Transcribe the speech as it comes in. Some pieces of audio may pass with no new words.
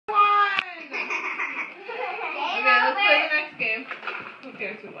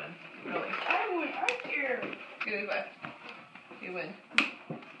you win.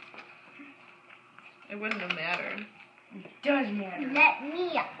 It wouldn't have mattered. It does matter. Let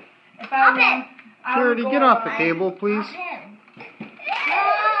me up. If I win, Charity, get off the table, please.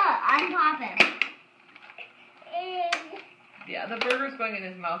 I'm popping. Yeah, the burgers going in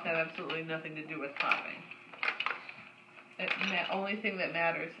his mouth have absolutely nothing to do with popping. Only thing that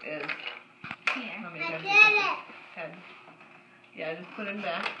matters is how many times you touch his head. Yeah, just put him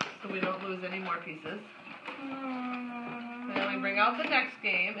back so we don't lose any more pieces. And then we bring out the next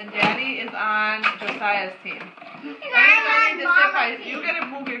game, and Daddy is on Josiah's team. You gotta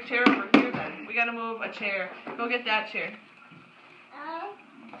move your chair over here then. We gotta move a chair. Go get that chair.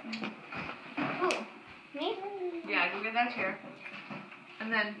 Me? Yeah, go get that chair.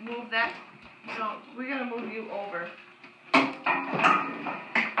 And then move that. No, we gotta move you over. That's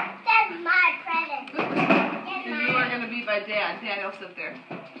my present. And you are gonna be by Dad. Dad will sit there.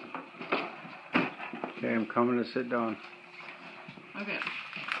 Okay, I'm coming to sit down. Okay.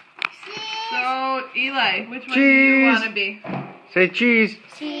 So, Eli, which one do you want to be? Say cheese.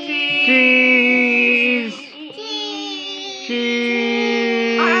 Cheese. Cheese. Cheese.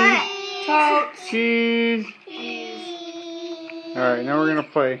 Cheese. Totes. Cheese. Alright, now we're going to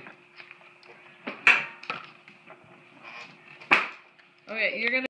play. Okay, you're going to